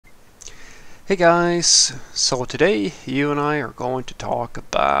Hey guys, so today you and I are going to talk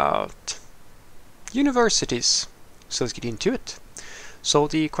about universities. So let's get into it. So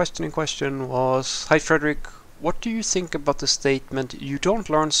the question in question was, hi Frederick, what do you think about the statement, you don't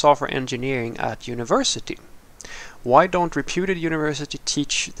learn software engineering at university? Why don't reputed universities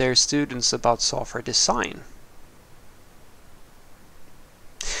teach their students about software design?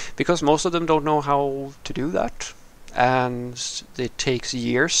 Because most of them don't know how to do that. And it takes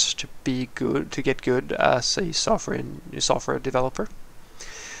years to get good as a software developer.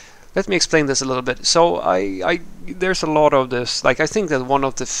 Let me explain this a little bit. So there's a lot of this. Like I think that one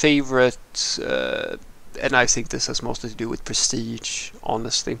of the favorite, and I think this has mostly to do with prestige.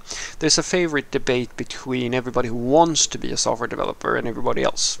 Honestly, there's a favorite debate between everybody who wants to be a software developer and everybody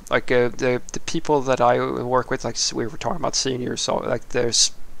else. Like the people that I work with, like we were talking about seniors. So like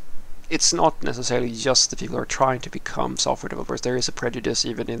it's not necessarily just the people who are trying to become software developers. There is a prejudice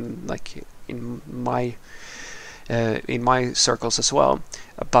even in my circles as well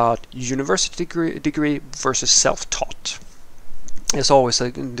about university degree versus self-taught. There's always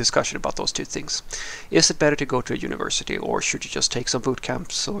a discussion about those two things. Is it better to go to a university, or should you just take some boot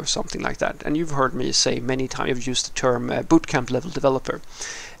camps or something like that? And you've heard me say many times, I've used the term boot camp level developer.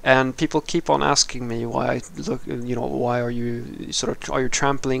 And people keep on asking me why are you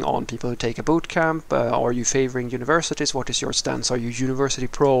trampling on people who take a boot camp? Are you favoring universities? What is your stance? Are you university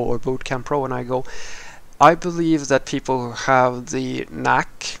pro or boot camp pro? And I go, I believe that people who have the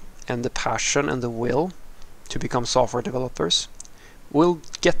knack and the passion and the will to become software developers will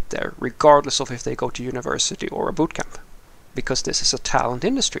get there regardless of if they go to university or a boot camp, because this is a talent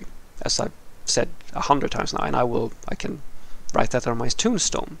industry, as I've said 100 times now, and I can write that on my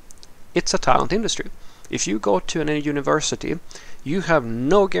tombstone. It's a talent industry. If you go to any university, you have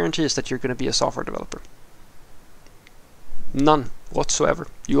no guarantees that you're going to be a software developer. None whatsoever.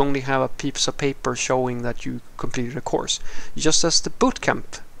 You only have a piece of paper showing that you completed a course. Just as the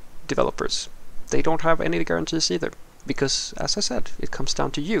bootcamp developers, they don't have any guarantees either. Because, as I said, it comes down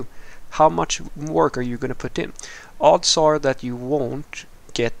to you. How much work are you going to put in? Odds are that you won't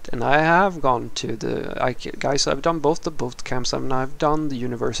get, and I have gone to guys, I've done both the boot camps and I've done the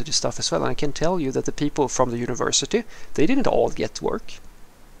university stuff as well, and I can tell you that the people from the university, they didn't all get work.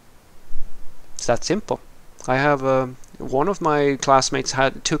 It's that simple. I have one of my classmates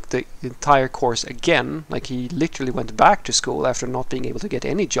took the entire course again, like he literally went back to school after not being able to get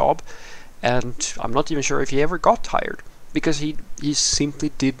any job, and I'm not even sure if he ever got hired, because he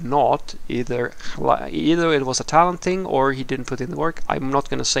simply did not, either it was a talent thing or he didn't put in the work. I'm not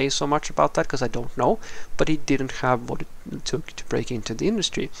going to say so much about that because I don't know, but he didn't have what it took to break into the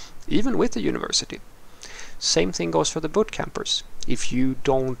industry, even with the university. Same thing goes for the boot campers. If you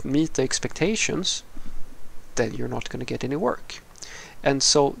don't meet the expectations, then you're not going to get any work. And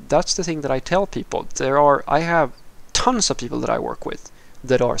so that's the thing that I tell people. I have tons of people that I work with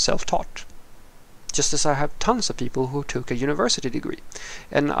that are self-taught, just as I have tons of people who took a university degree.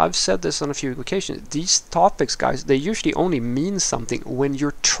 And I've said this on a few occasions. These topics, guys, they usually only mean something when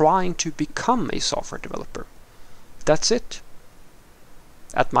you're trying to become a software developer. That's it.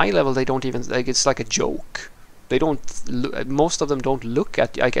 At my level, they don't even, like, it's like a joke. They don't, most of them don't look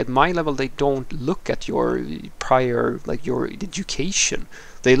at, like at my level, they don't look at your prior, like your education.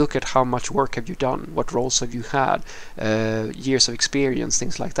 They look at how much work have you done, what roles have you had, years of experience,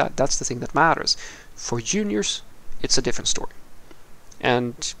 things like that. That's the thing that matters. For juniors, it's a different story.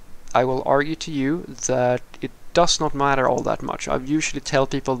 And I will argue to you that it does not matter all that much. I usually tell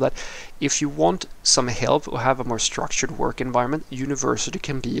people that if you want some help or have a more structured work environment, university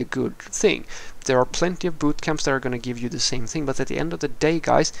can be a good thing. There are plenty of boot camps that are going to give you the same thing, but at the end of the day,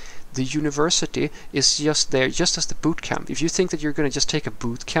 guys, the university is just there, just as the boot camp. If you think that you're going to just take a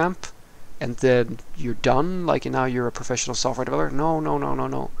boot camp and then you're done, like now you're a professional software developer,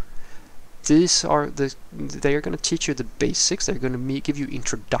 no. They are going to teach you the basics. They're going to give you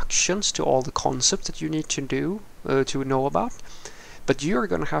introductions to all the concepts that you need to know about. But you're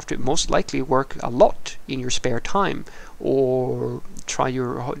going to have to most likely work a lot in your spare time, or try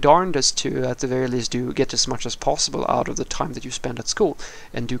your darndest to, at the very least, get as much as possible out of the time that you spend at school,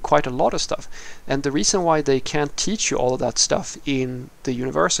 and do quite a lot of stuff. And the reason why they can't teach you all of that stuff in the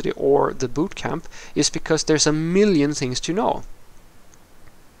university or the boot camp is because there's a million things to know.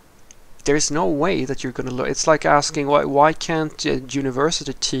 There's no way that you're going to learn. It's like asking why can't a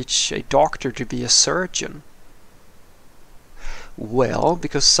university teach a doctor to be a surgeon? Well,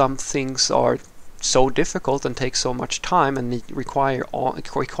 because some things are so difficult and take so much time and it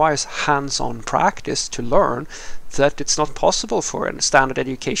requires hands-on practice to learn, that it's not possible for a standard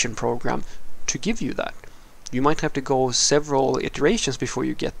education program to give you that. You might have to go several iterations before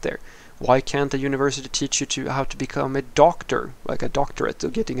you get there. Why can't a university teach you how to become a doctor, like a doctorate, or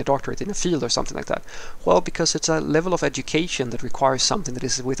getting a doctorate in a field or something like that? Well, because it's a level of education that requires something that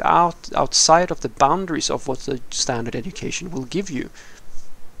is outside of the boundaries of what the standard education will give you.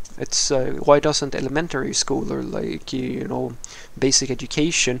 It's why doesn't elementary school or like basic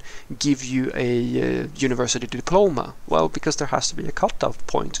education give you a university diploma? Well, because there has to be a cutoff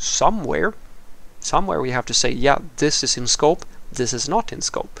point somewhere. Somewhere we have to say, yeah, this is in scope, this is not in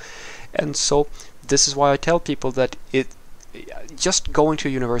scope. And so this is why I tell people that just going to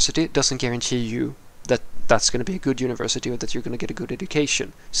a university doesn't guarantee you that that's going to be a good university or that you're going to get a good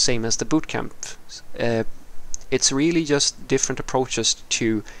education. Same as the bootcamp. It's really just different approaches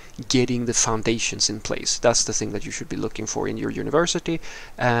to getting the foundations in place. That's the thing that you should be looking for in your university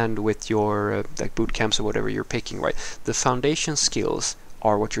and with your like boot camps or whatever you're picking, right? The foundation skills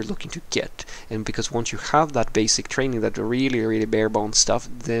are what you're looking to get, and because once you have that basic training, that really bare bones stuff,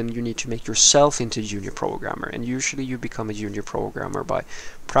 then you need to make yourself into a junior programmer. And usually you become a junior programmer by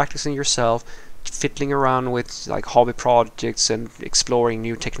practicing yourself, fiddling around with like hobby projects and exploring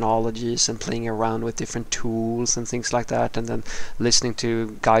new technologies and playing around with different tools and things like that, and then listening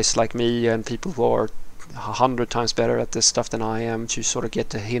to guys like me and people who are 100 times better at this stuff than I am to sort of get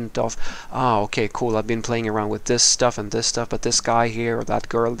the hint of, okay, cool, I've been playing around with this stuff and this stuff, but this guy here or that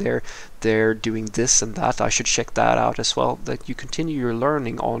girl there, they're doing this and that, I should check that out as well. That you continue your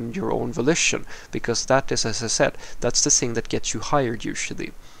learning on your own volition, because that is, as I said, that's the thing that gets you hired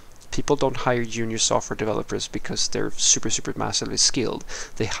usually. People don't hire junior software developers because they're super massively skilled.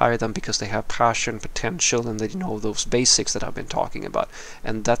 They hire them because they have passion, potential, and they know those basics that I've been talking about.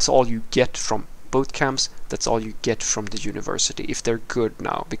 And that's all you get from boot camps, that's all you get from the university, if they're good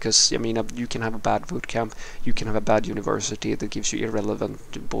now. Because I mean, you can have a bad boot camp, you can have a bad university that gives you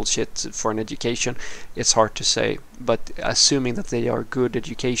irrelevant bullshit for an education. It's hard to say, but assuming that they are good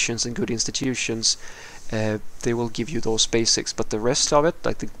educations and good institutions, they will give you those basics. But the rest of it,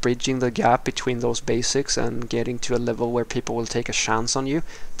 like bridging the gap between those basics and getting to a level where people will take a chance on you,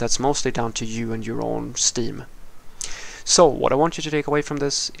 that's mostly down to you and your own steam. So what I want you to take away from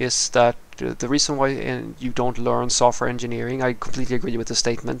this is that the reason why you don't learn software engineering, I completely agree with the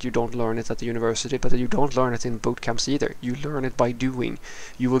statement, you don't learn it at the university, but you don't learn it in boot camps either. You learn it by doing.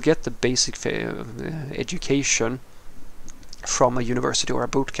 You will get the basic education from a university or a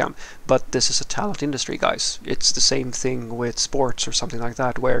boot camp, but this is a talent industry, guys. It's the same thing with sports or something like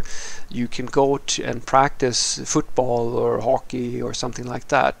that, where you can go and practice football or hockey or something like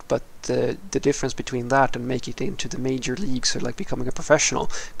that, but the difference between that and make it into the major leagues or like becoming a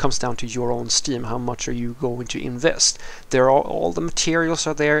professional comes down to your own steam. How much are you going to invest? There are all the materials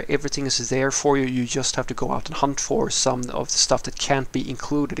are there, everything is there for you. You just have to go out and hunt for some of the stuff that can't be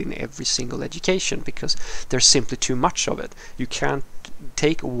included in every single education because there's simply too much of it. You can't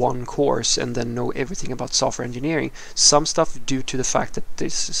take one course and then know everything about software engineering. Some stuff due to the fact that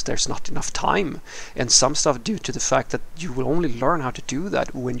there's not enough time, and some stuff due to the fact that you will only learn how to do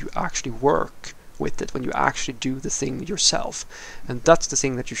that when you actually work with it, when you actually do the thing yourself. And that's the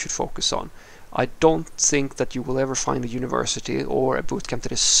thing that you should focus on. I don't think that you will ever find a university or a bootcamp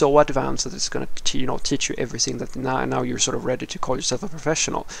that is so advanced that it's going to teach you everything that now you're sort of ready to call yourself a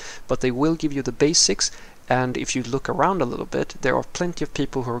professional. But they will give you the basics. And if you look around a little bit, there are plenty of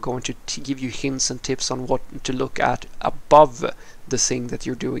people who are going to give you hints and tips on what to look at above the thing that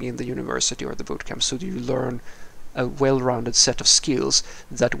you're doing in the university or the bootcamp, so that you learn a well-rounded set of skills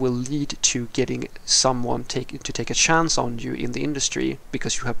that will lead to getting someone to take a chance on you in the industry,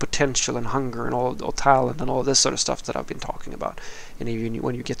 because you have potential and hunger and all talent and all this sort of stuff that I've been talking about. And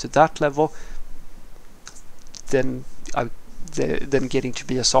when you get to that level, then getting to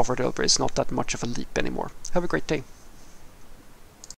be a software developer is not that much of a leap anymore. Have a great day.